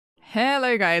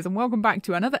Hello guys and welcome back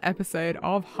to another episode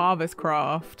of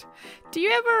Harvestcraft. Do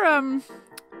you ever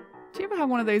have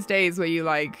one of those days where you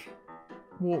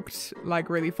walked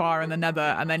really far in the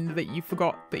nether and then that you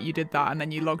forgot that you did that and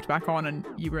then you logged back on and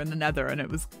you were in the nether and it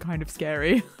was kind of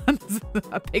scary and there's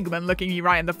a piglin looking you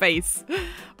right in the face?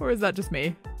 Or is that just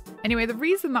me? Anyway, the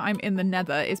reason that I'm in the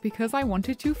nether is because I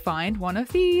wanted to find one of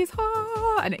these.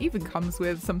 And it even comes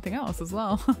with something else as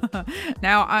well.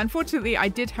 Now, unfortunately, I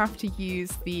did have to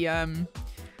use the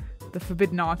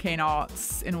Forbidden Arcane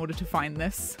Arts in order to find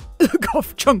this.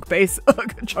 Cough, chunk base.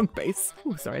 Chunk base.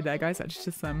 Oh, sorry there, guys. I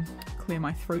just clear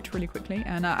my throat really quickly.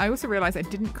 And I also realised I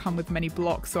didn't come with many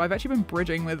blocks, so I've actually been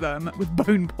bridging with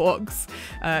bone blocks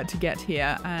to get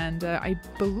here. And I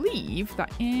believe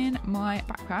that in my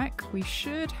backpack we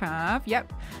should have,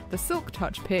 yep, the Silk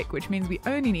Touch pick, which means we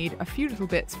only need a few little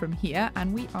bits from here,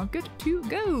 and we are good to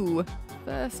go.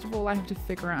 First of all, I have to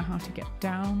figure out how to get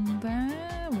down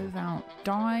there without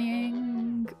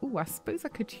dying. Oh, I suppose I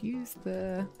could use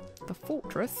the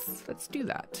fortress. Let's do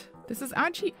that. This is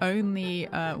actually only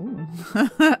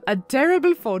a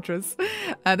terrible fortress.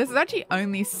 This is actually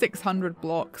only 600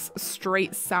 blocks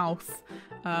straight south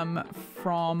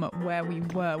from where we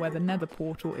were, where the nether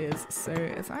portal is, so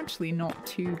it's actually not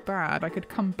too bad. I could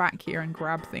come back here and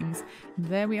grab things.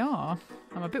 There we are.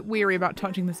 I'm a bit weary about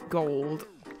touching this gold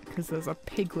because there's a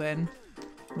piglin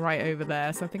right over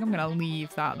there, so I think I'm gonna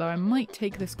leave that, though I might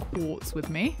take this quartz with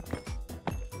me.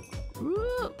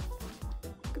 Ooh.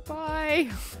 Goodbye.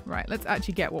 Right, let's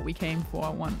actually get what we came for. I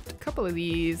want a couple of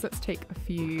these. Let's take a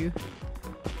few.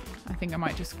 I think I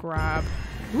might just grab.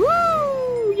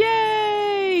 Woo!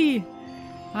 Yay!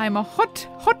 I'm a hot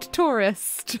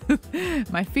tourist.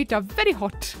 My feet are very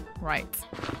hot. Right.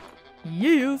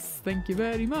 Yes, thank you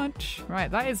very much.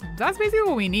 Right, that's basically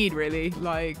what we need, really.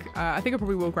 I think I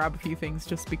probably will grab a few things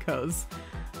just because.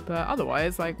 But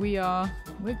otherwise,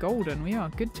 we're golden. We are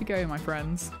good to go, my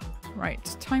friends. Right,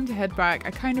 time to head back.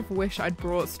 I kind of wish I'd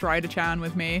brought Strider-chan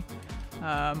with me.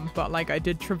 But I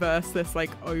did traverse this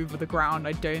over the ground.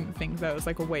 I don't think there was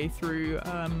a way through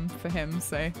for him,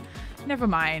 so never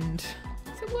mind.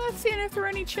 Is it worth seeing if there are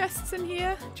any chests in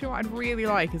here? Do you know what I'd really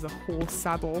like is a horse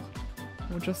saddle.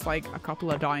 Or just a couple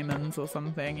of diamonds or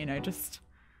something, you know, just...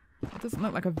 It doesn't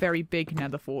look like a very big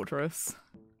nether fortress.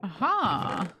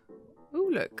 Aha! Ooh,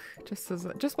 look.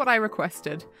 Just what I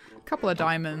requested. A couple of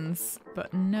diamonds,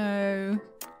 but no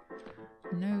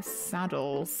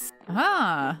saddles.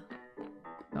 Aha!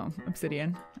 Oh,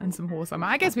 obsidian and some horse armor.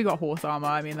 I guess we got horse armor.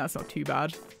 I mean, that's not too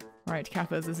bad. Right,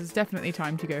 Kaffers, this is definitely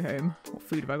time to go home. What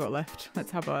food have I got left?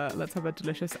 Let's have a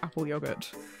delicious apple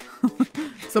yogurt.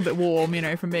 It's a bit warm, you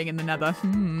know, from being in the nether.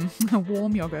 A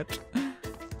warm yogurt.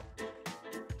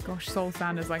 Gosh, soul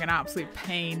sand is an absolute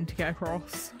pain to get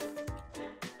across.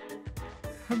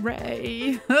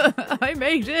 Hooray! I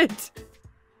made it!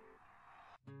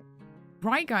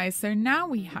 Right guys, so now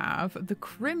we have the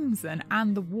Crimson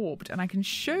and the Warped, and I can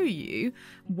show you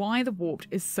why the Warped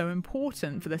is so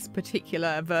important for this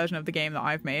particular version of the game that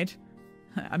I've made.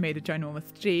 I made a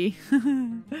ginormous G.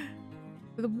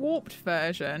 The Warped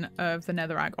version of the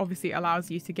Netherrack obviously allows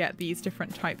you to get these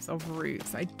different types of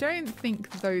roots. I don't think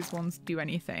those ones do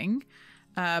anything,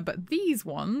 but these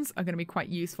ones are going to be quite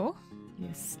useful. You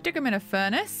stick them in a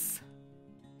furnace.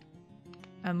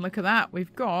 And look at that,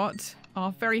 we've got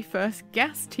our very first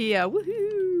guest here.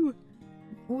 Woohoo!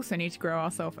 Also need to grow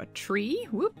ourselves a tree.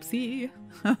 Whoopsie.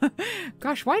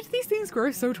 Gosh, why do these things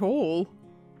grow so tall?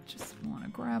 Just want to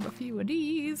grab a few of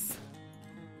these.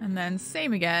 And then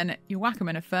same again, you whack them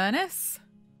in a furnace.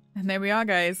 And there we are,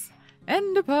 guys.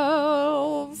 Ender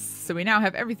pearls! So we now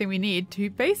have everything we need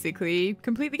to basically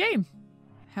complete the game.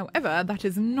 However, that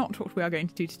is not what we are going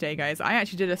to do today, guys. I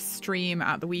actually did a stream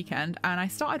at the weekend and I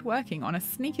started working on a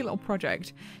sneaky little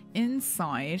project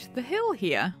inside the hill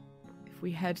here. If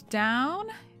we head down,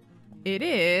 it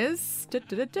is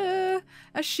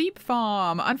a sheep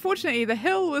farm. Unfortunately, the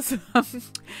hill was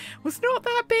not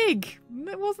that big.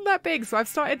 It wasn't that big, so I've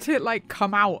started to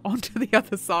come out onto the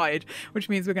other side, which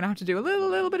means we're gonna have to do a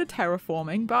little bit of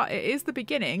terraforming. But it is the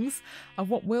beginnings of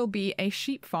what will be a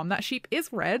sheep farm. That sheep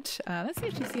is red. Let's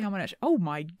actually see how much. Oh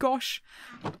my gosh!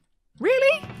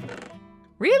 Really?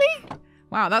 Really?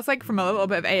 Wow, that's from a little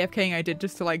bit of AFKing I did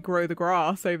just to grow the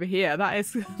grass over here.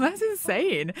 That's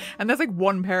insane. And there's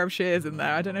one pair of shears in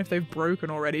there. I don't know if they've broken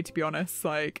already, to be honest,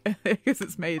 because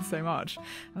it's made so much.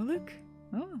 Oh, look.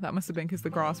 Oh, that must have been because the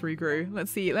grass regrew.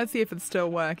 Let's see if it's still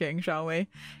working, shall we?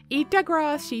 Eat the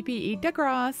grass, sheepy, eat the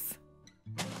grass.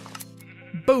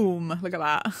 Boom, look at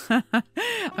that.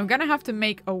 I'm gonna have to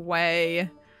make a way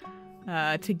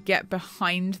to get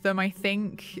behind them, I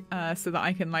think, so that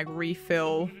I can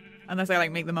refill unless I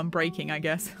like make them unbreaking, I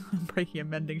guess. Unbreaking and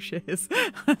mending shears.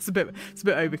 It's a bit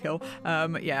overkill.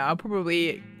 Yeah, I'll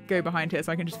probably go behind here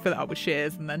so I can just fill it up with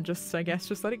shears and then just, I guess,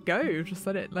 just let it go. Just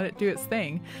let it do its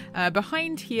thing.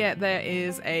 Behind here there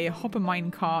is a hopper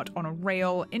minecart on a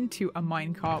rail into a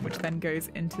minecart, which then goes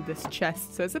into this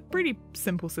chest. So it's a pretty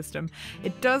simple system.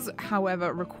 It does,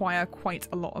 however, require quite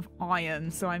a lot of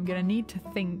iron, so I'm going to need to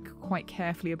think quite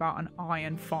carefully about an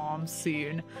iron farm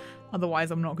soon.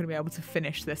 Otherwise, I'm not going to be able to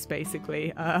finish this,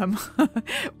 basically.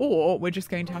 Or we're just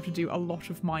going to have to do a lot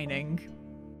of mining.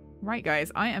 Right,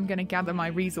 guys, I am going to gather my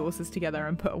resources together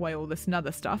and put away all this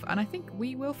nether stuff, and I think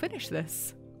we will finish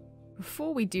this.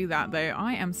 Before we do that, though,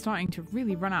 I am starting to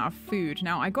really run out of food.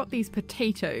 Now, I got these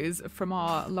potatoes from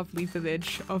our lovely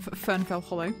village of Fernfell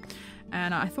Hollow,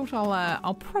 and I thought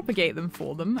I'll propagate them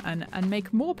for them and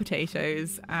make more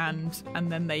potatoes, and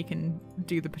then they can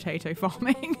do the potato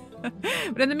farming.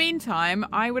 But in the meantime,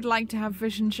 I would like to have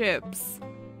fish and chips.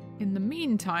 In the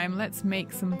meantime, let's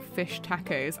make some fish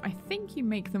tacos. I think you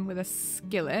make them with a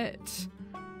skillet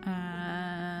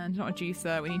and not a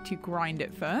juicer. We need to grind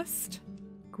it first.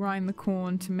 Grind the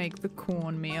corn to make the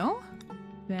cornmeal.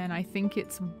 Then I think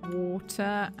it's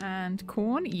water and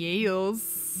corn.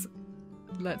 Yes.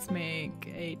 Let's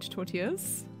make 8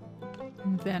 tortillas.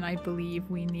 And then I believe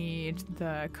we need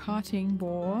the cutting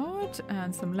board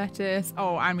and some lettuce.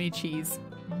 Oh, and we need cheese.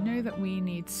 I know that we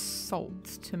need salt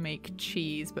to make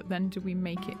cheese, but then do we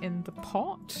make it in the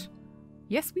pot?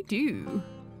 Yes, we do.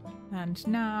 And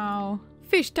now,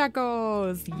 fish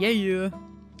tacos! Yeah!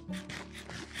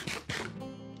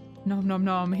 Nom nom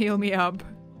nom, heal me up.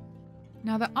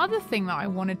 Now the other thing that I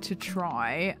wanted to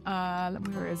try,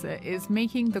 where is it, is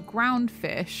making the ground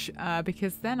fish,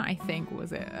 because then I think, what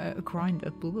was it, a grinder?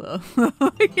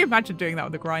 Can you imagine doing that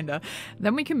with a grinder?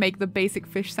 Then we can make the basic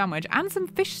fish sandwich and some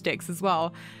fish sticks as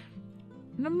well.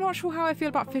 And I'm not sure how I feel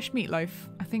about fish meatloaf.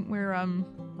 I think we're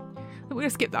gonna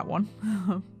skip that one.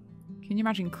 Can you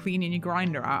imagine cleaning your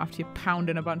grinder out after you're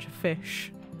pounding a bunch of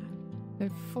fish? So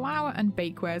flour and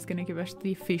bakeware is gonna give us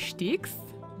the fish sticks.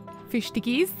 Fish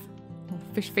stickies. Or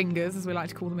fish fingers, as we like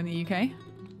to call them in the UK.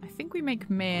 I think we make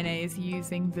mayonnaise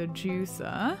using the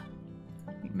juicer.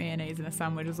 I think mayonnaise in a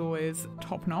sandwich is always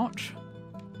top notch.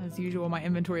 As usual, my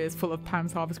inventory is full of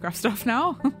Pam's Harvestcraft stuff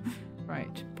now.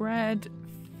 Right, bread,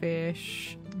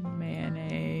 fish,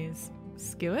 mayonnaise,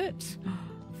 skillet,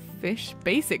 fish,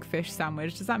 basic fish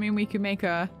sandwich. Does that mean we could make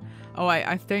a... Oh,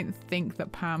 I don't think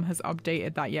that Pam has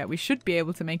updated that yet. We should be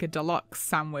able to make a deluxe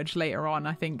sandwich later on.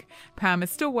 I think Pam is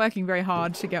still working very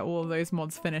hard to get all of those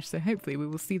mods finished, so hopefully we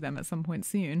will see them at some point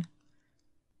soon.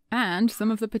 And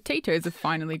some of the potatoes have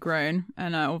finally grown,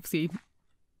 and obviously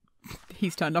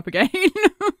he's turned up again.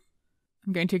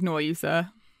 I'm going to ignore you, sir.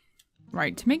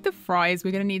 Right, to make the fries,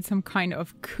 we're going to need some kind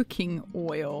of cooking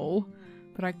oil,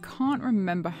 but I can't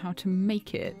remember how to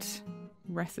make it.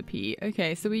 Recipe.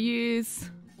 Okay, so we use...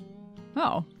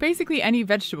 Oh, basically any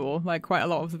vegetable, like quite a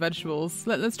lot of the vegetables.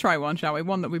 Let's try one, shall we?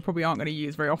 One that we probably aren't going to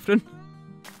use very often.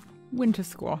 Winter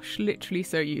squash, literally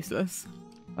so useless.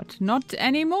 But not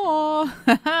anymore!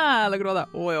 Haha, look at all that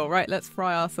oil. Right, let's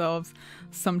fry ourselves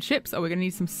some chips. Oh, we're going to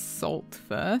need some salt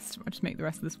first. I'll just make the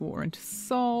rest of this water into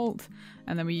salt.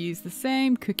 And then we use the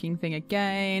same cooking thing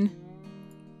again.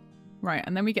 Right,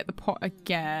 and then we get the pot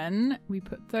again. We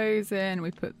put those in,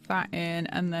 we put that in,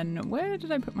 and then where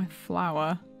did I put my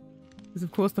flour? Because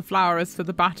of course the flour is for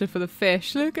the batter for the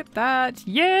fish. Look at that.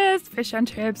 Yes, fish and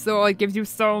chips. Oh, it gives you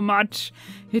so much.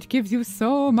 It gives you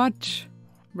so much.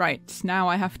 Right, now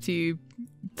I have to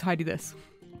tidy this.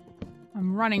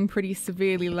 I'm running pretty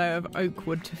severely low of oak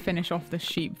wood to finish off the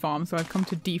sheep farm, so I've come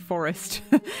to deforest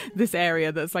this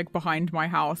area that's like behind my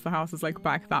house. The house is like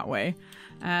back that way.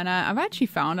 And I've actually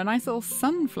found a nice little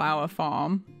sunflower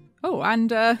farm. Oh,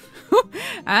 and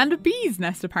and a bee's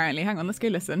nest apparently. Hang on, let's go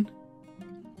listen.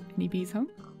 Any bees home?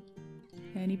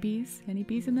 Any bees? Any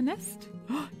bees in the nest?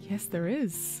 Oh, yes, there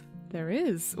is. There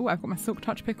is. Oh, I've got my silk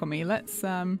touch pick on me. Let's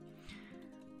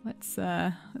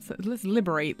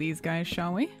liberate these guys,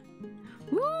 shall we?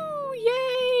 Ooh,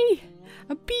 yay!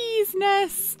 A bee's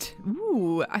nest.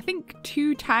 Ooh, I think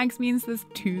 2 tags means there's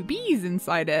 2 bees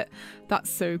inside it. That's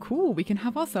so cool. We can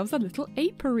have ourselves a little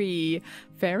apiary.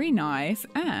 Very nice.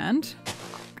 And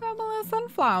a couple of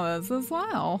sunflowers as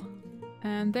well.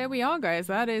 And there we are, guys.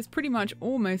 That is pretty much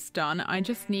almost done. I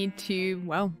just need to,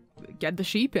 well, get the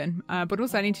sheep in. But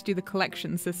also I need to do the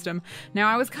collection system. Now,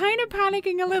 I was kind of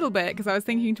panicking a little bit because I was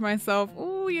thinking to myself,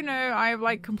 oh, you know, I've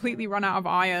like completely run out of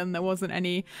iron. There wasn't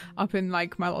any up in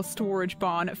like my little storage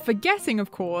barn. Forgetting,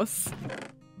 of course,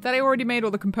 that I already made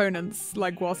all the components,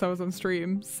 like, whilst I was on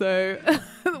stream. So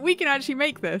we can actually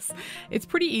make this. It's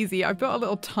pretty easy. I've built a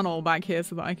little tunnel back here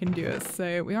so that I can do it.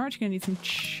 So we are actually going to need some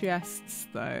chests,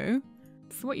 though.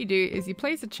 So what you do is you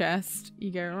place a chest,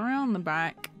 you go around the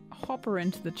back, hopper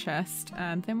into the chest,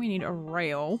 and then we need a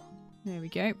rail. There we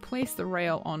go. Place the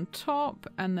rail on top,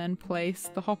 and then place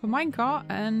the hopper minecart,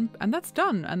 and that's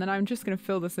done. And then I'm just going to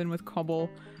fill this in with cobble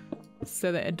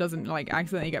so that it doesn't like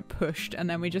accidentally get pushed, and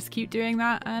then we just keep doing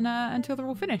that and until they're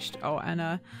all finished. Oh, and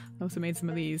I also made some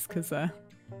of these because it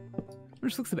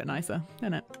just looks a bit nicer,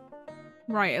 doesn't it?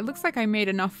 Right, it looks like I made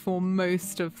enough for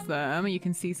most of them. You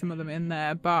can see some of them in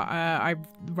there, but I've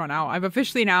run out. I've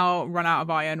officially now run out of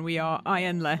iron. We are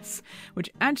ironless, which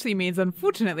actually means,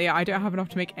 unfortunately, I don't have enough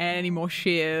to make any more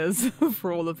shears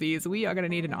for all of these. We are going to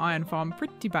need an iron farm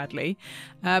pretty badly.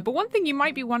 But one thing you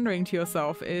might be wondering to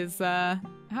yourself is, how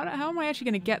am I actually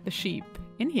going to get the sheep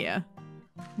in here?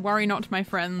 Worry not, my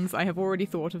friends, I have already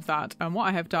thought of that, and what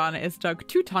I have done is dug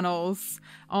 2 tunnels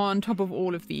on top of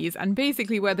all of these, and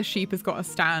basically where the sheep has got a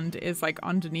stand is like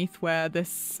underneath where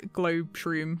this globe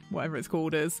shroom, whatever it's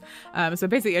called, is. So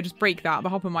basically I just break that, the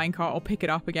hopper minecart, I'll pick it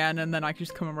up again, and then I can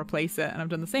just come and replace it, and I've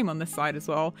done the same on this side as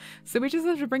well. So we just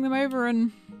have to bring them over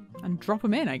and drop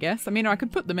them in, I guess. I mean, I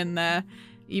could put them in there,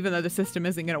 even though the system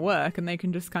isn't going to work, and they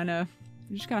can just kind of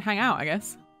hang out, I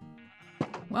guess.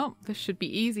 Well, this should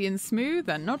be easy and smooth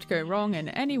and not go wrong in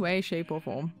any way, shape or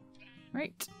form.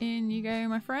 Right, in you go,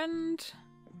 my friend.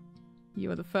 You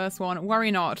are the first one.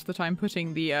 Worry not that I'm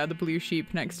putting the blue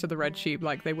sheep next to the red sheep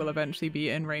like they will eventually be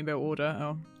in rainbow order.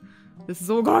 Oh, this has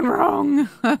all gone wrong.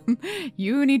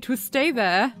 You need to stay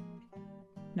there.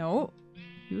 No,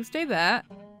 you stay there.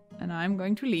 And I'm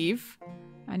going to leave.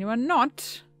 And you are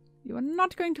not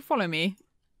going to follow me.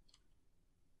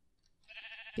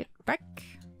 Get back.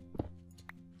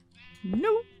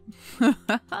 No.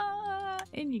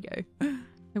 In you go.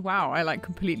 Wow, I like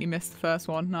completely missed the first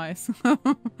one. Nice. I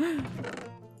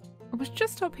was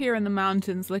just up here in the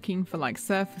mountains looking for like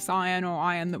surface iron or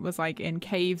iron that was like in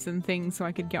caves and things so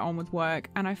I could get on with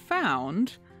work, and I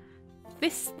found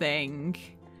this thing.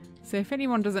 So if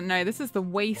anyone doesn't know, this is the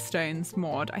Waystones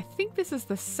mod. I think this is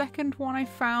the second one I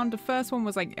found. The first one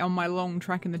was like on my long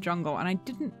trek in the jungle and I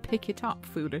didn't pick it up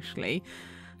foolishly.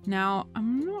 Now,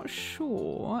 I'm not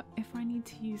sure if I need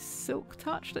to use Silk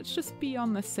Touch. Let's just be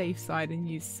on the safe side and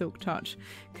use Silk Touch,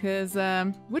 because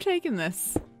we're taking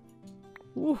this.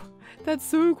 Ooh, that's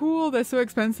so cool. They're so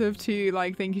expensive to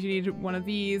like think you need one of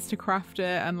these to craft it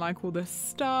and like all this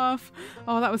stuff.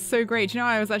 Oh, that was so great. You know,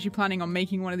 I was actually planning on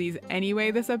making one of these anyway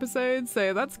this episode,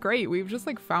 so that's great. We've just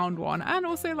like found one, and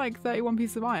also like 31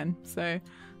 pieces of iron. So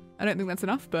I don't think that's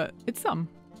enough, but it's some.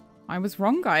 I was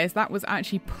wrong, guys. That was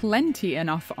actually plenty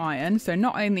enough iron. So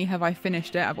not only have I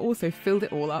finished it, I've also filled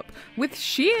it all up with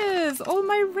shears. All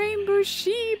my rainbow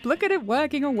sheep. Look at it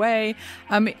working away.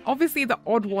 Obviously the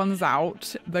odd ones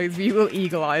out, those of you with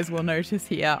eagle eyes will notice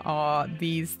here, are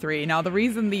these 3. Now the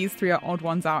reason these 3 are odd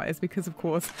ones out is because, of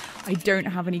course, I don't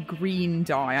have any green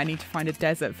dye. I need to find a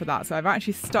desert for that. So I've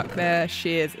actually stuck their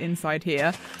shears inside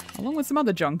here, along with some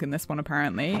other junk in this one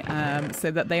apparently, so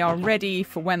that they are ready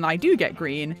for when I do get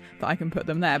green, that I can put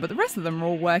them there. But the rest of them are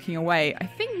all working away. I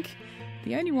think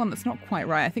the only one that's not quite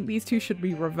right, I think these 2 should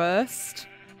be reversed,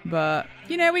 but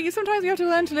you know, sometimes we have to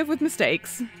learn to live with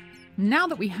mistakes. Now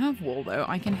that we have wool, though,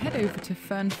 I can head over to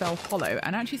Fernfell Hollow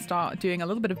and actually start doing a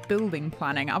little bit of building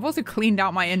planning. I've also cleaned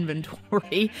out my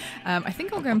inventory. I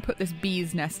think I'll go and put this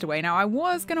bee's nest away. Now, I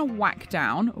was going to whack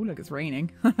down... Oh, look, it's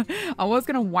raining. I was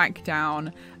going to whack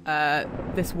down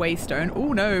this waystone.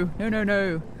 Oh, no. No, no,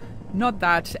 no. Not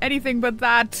that. Anything but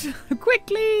that.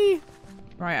 Quickly!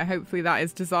 Right, hopefully that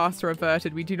is disaster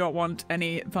averted. We do not want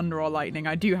any thunder or lightning.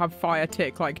 I do have fire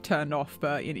tick like turned off,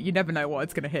 but you never know what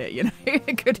it's going to hit, you know?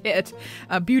 It could hit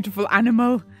a beautiful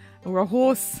animal or a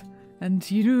horse, and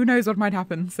who knows what might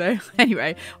happen. So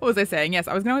anyway, what was I saying? Yes,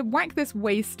 I was going to whack this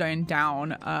waystone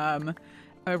down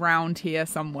around here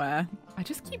somewhere. I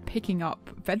just keep picking up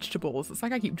vegetables. It's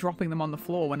like I keep dropping them on the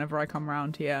floor whenever I come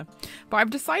around here. But I've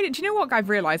decided, do you know what I've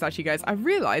realised actually, guys? I've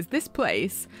realised this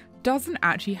place doesn't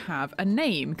actually have a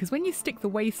name, because when you stick the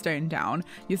waystone down,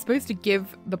 you're supposed to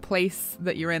give the place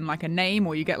that you're in like a name,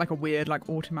 or you get like a weird like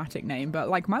automatic name. But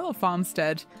like my little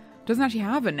farmstead doesn't actually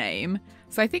have a name,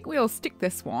 so I think we'll stick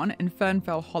this one in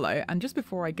Fernfell Hollow. And just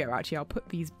before I go, actually, I'll put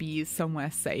these bees somewhere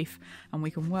safe, and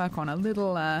we can work on a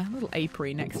little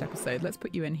apiary next episode. Let's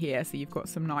put you in here so you've got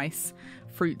some nice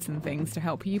fruits and things to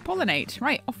help you pollinate.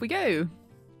 Right, off we go.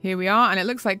 Here we are, and it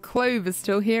looks like Clove is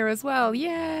still here as well.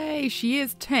 Yay! She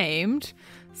is tamed.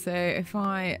 So if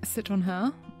I sit on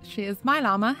her, she is my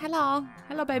llama. Hello.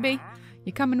 Hello, baby.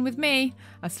 You coming with me?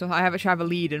 I actually have a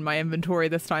lead in my inventory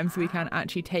this time, so we can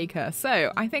actually take her.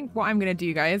 So I think what I'm going to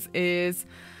do, guys, is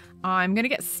I'm going to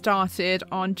get started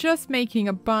on just making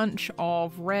a bunch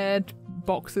of red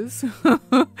boxes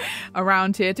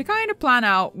around here to kind of plan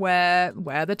out where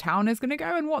the town is going to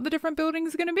go and what the different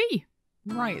buildings are going to be.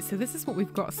 Right, so this is what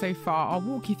we've got so far. I'll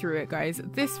walk you through it, guys.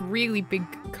 This really big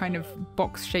kind of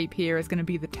box shape here is going to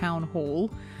be the town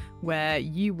hall, where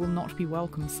you will not be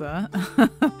welcome, sir.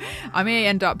 I may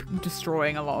end up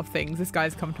destroying a lot of things. This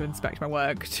guy's come to inspect my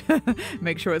work to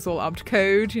make sure it's all up to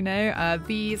code, you know.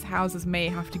 These houses may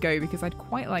have to go because I'd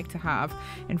quite like to have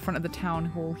in front of the town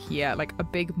hall here like a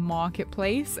big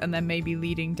marketplace, and then maybe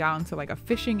leading down to like a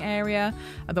fishing area,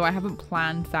 although I haven't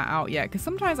planned that out yet because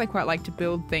sometimes I quite like to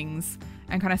build things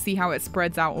and kind of see how it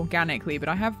spreads out organically, but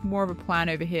I have more of a plan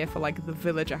over here for like the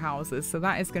villager houses, so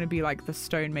that is going to be like the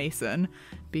stonemason,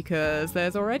 because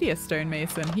there's already a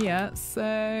stonemason here.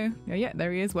 So yeah,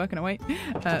 there he is working away.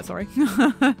 Sorry.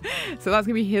 So that's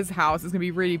gonna be his house. It's gonna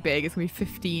be really big. It's gonna be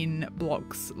 15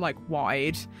 blocks like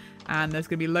wide, and there's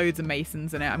gonna be loads of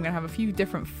masons in it. I'm gonna have a few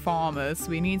different farmers. So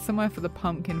we need somewhere for the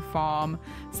pumpkin farm,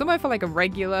 somewhere for like a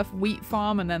regular wheat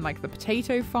farm, and then like the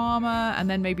potato farmer, and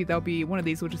then maybe there'll be one of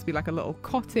these will just be like a little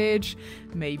cottage.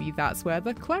 Maybe that's where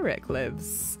the cleric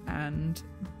lives, and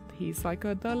he's like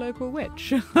the local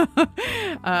witch.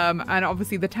 And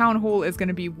obviously the town hall is going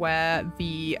to be where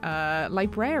the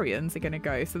librarians are going to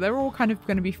go. So they're all kind of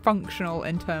going to be functional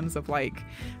in terms of like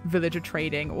villager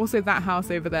trading. Also that house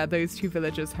over there, those two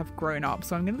villagers have grown up.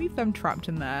 So I'm going to leave them trapped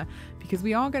in there because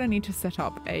we are going to need to set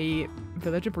up a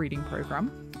villager breeding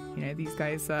program. You know, these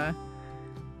guys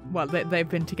well, they've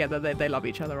been together. They love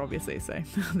each other, obviously, so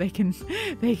they can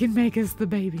make us the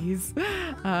babies.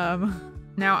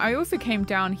 Now, I also came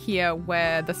down here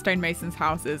where the stonemason's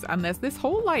house is, and there's this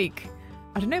whole, like,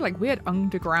 I don't know, like, weird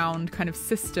underground kind of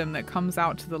system that comes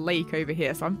out to the lake over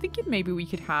here. So I'm thinking maybe we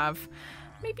could have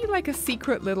maybe, like, a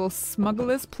secret little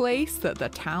smuggler's place that the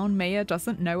town mayor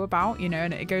doesn't know about, you know,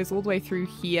 and it goes all the way through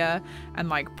here and,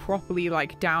 like, properly,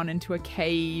 like, down into a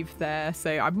cave there.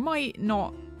 So I might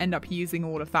not end up using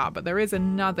all of that, but there is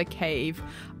another cave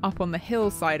up on the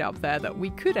hillside up there that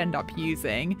we could end up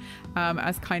using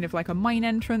as kind of like a mine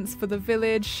entrance for the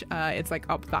village. It's like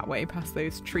up that way past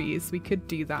those trees. We could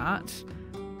do that.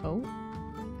 Oh,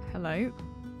 hello.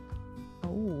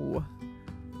 Oh,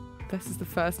 this is the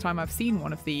first time I've seen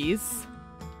one of these.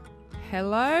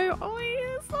 Hello. Oh, he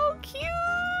is so cute.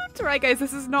 Right, guys,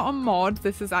 this is not a mod.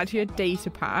 This is actually a data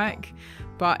pack,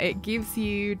 but it gives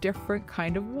you different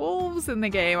kind of wolves in the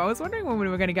game. I was wondering when we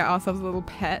were going to get ourselves a little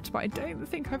pet, but I don't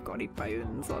think I've got any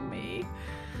bones on me.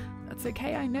 That's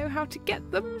okay, I know how to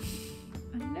get them.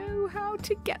 I know how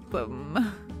to get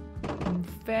them. I'm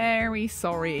very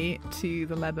sorry to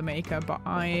the leather maker, but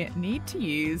I need to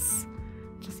use,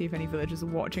 to see if any villagers are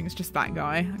watching. It's just that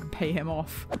guy. I can pay him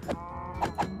off.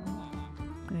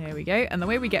 There we go. And the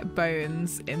way we get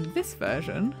bones in this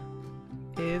version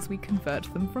is we convert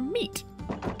them from meat.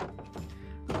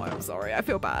 Oh, I'm sorry. I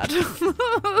feel bad.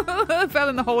 I fell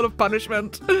in the hole of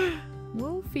punishment.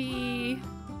 Wolfie.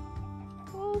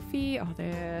 Wolfie. Oh,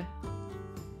 there.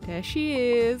 There she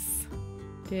is.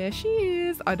 There she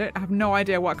is. I have no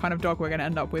idea what kind of dog we're going to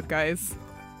end up with, guys.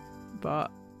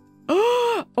 But...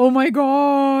 oh my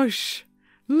gosh.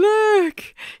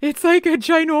 Look. It's like a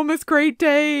ginormous Great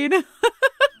Dane.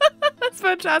 That's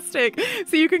fantastic.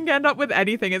 So you can end up with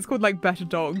anything. It's called like Better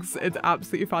Dogs. It's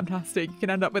absolutely fantastic. You can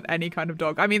end up with any kind of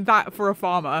dog. I mean, that for a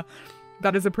farmer,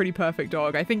 that is a pretty perfect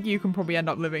dog. I think you can probably end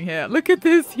up living here. Look at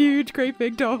this huge, great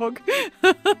big dog.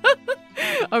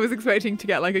 I was expecting to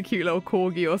get like a cute little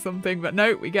corgi or something, but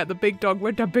no, we get the big dog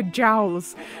with the big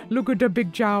jowls. Look at the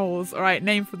big jowls. All right,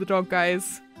 name for the dog,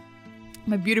 guys.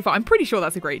 My beautiful. I'm pretty sure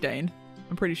that's a Great Dane.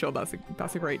 I'm pretty sure that's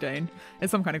a Great Dane.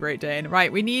 It's some kind of Great Dane. Right,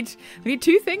 we need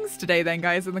two things today then,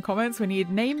 guys, in the comments. We need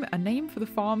a name for the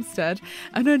farmstead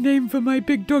and a name for my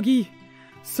big doggy.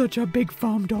 Such a big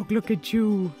farm dog, look at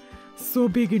you. So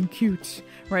big and cute.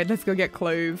 Right, let's go get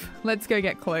Clove. Let's go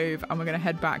get Clove and we're going to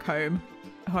head back home.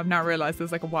 Oh, I've now realised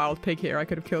there's like a wild pig here I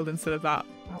could have killed instead of that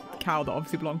cow that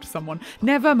obviously belonged to someone.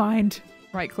 Never mind.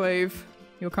 Right, Clove,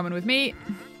 you're coming with me.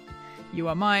 You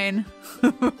are mine.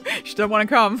 She don't want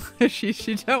to come. She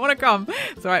don't want to come.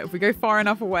 It's alright, if we go far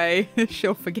enough away,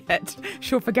 she'll forget.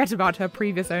 She'll forget about her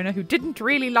previous owner who didn't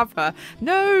really love her.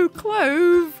 No,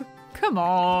 Clove! Come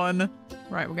on.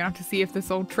 Right, we're gonna have to see if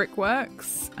this old trick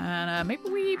works. And maybe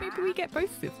we get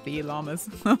both of the llamas.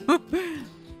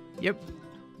 Yep.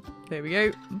 There we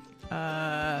go.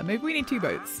 Maybe we need 2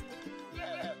 boats.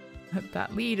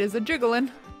 That lead is a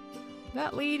jiggling.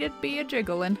 That lead'd be a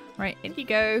jiggling. Right, in you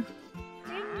go.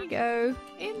 In you go.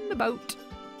 In the boat.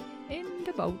 In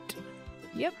the boat.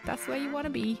 Yep, that's where you want to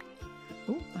be.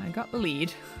 Oh, I got the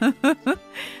lead.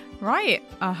 Right.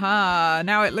 Aha.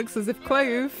 Now it looks as if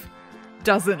Clove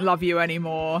doesn't love you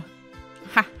anymore.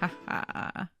 Ha ha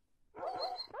ha.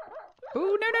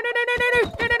 Oh, no, no, no, no, no, no,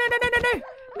 no, no, no, no, no, no, no,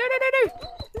 no, no, no,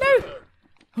 no, no.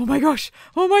 Oh my gosh.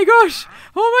 Oh my gosh.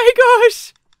 Oh my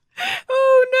gosh.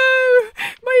 Oh no.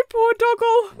 My poor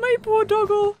doggle. My poor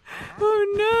doggle. Oh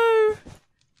no.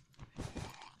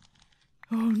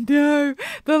 Oh no,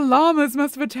 the llamas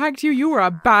must have attacked you. You are a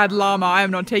bad llama. I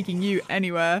am not taking you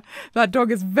anywhere. That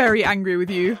dog is very angry with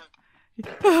you.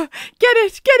 Get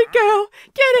it, girl,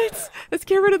 get it. Let's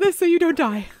get rid of this so you don't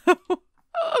die.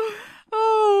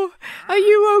 Oh, are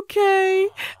you okay?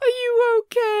 Are you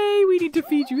okay? We need to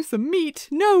feed you some meat.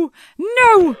 No,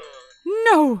 no,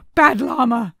 no, bad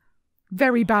llama.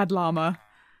 Very bad llama.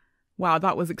 Wow,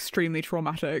 that was extremely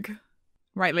traumatic.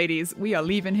 Right, ladies, we are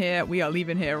leaving here. We are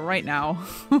leaving here right now.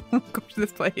 Gosh,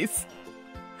 this place.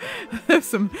 There's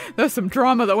some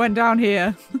drama that went down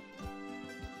here.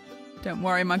 Don't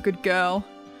worry, my good girl.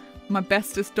 My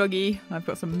bestest doggy. I've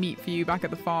got some meat for you back at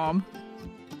the farm.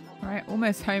 Alright,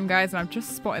 almost home, guys, and I've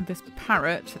just spotted this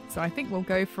parrot, so I think we'll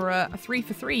go for a 3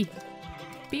 for 3.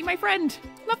 Be my friend.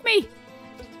 Love me.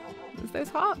 Was those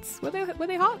hearts? Were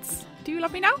they hearts? Do you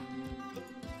love me now?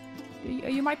 Are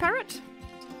you my parrot?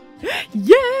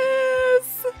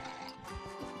 Yes!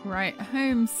 Right,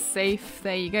 home safe.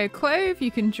 There you go. Clove,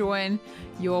 you can join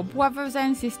your brothers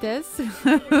and sisters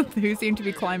who seem to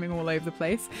be climbing all over the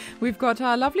place. We've got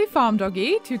our lovely farm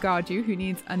doggy to guard you who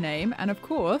needs a name. And of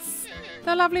course,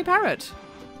 the lovely parrot.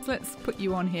 So let's put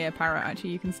you on here, parrot. Actually,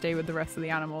 you can stay with the rest of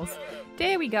the animals.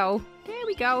 There we go. There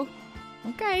we go.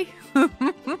 Okay.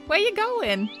 Where you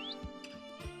going?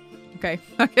 Okay,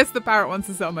 I guess the parrot wants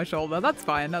to sit on my shoulder. That's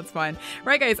fine, that's fine.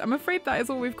 Right, guys, I'm afraid that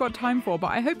is all we've got time for, but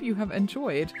I hope you have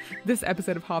enjoyed this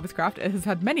episode of Harvestcraft. It has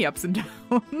had many ups and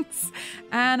downs.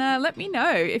 And let me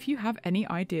know if you have any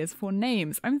ideas for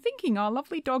names. I'm thinking our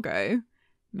lovely doggo,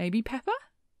 maybe Pepper?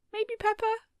 Maybe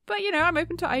Pepper? But, you know, I'm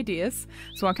open to ideas.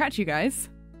 So I'll catch you guys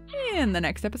in the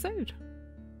next episode.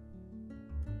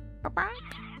 Bye-bye.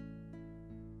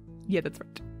 Yeah, that's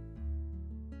right.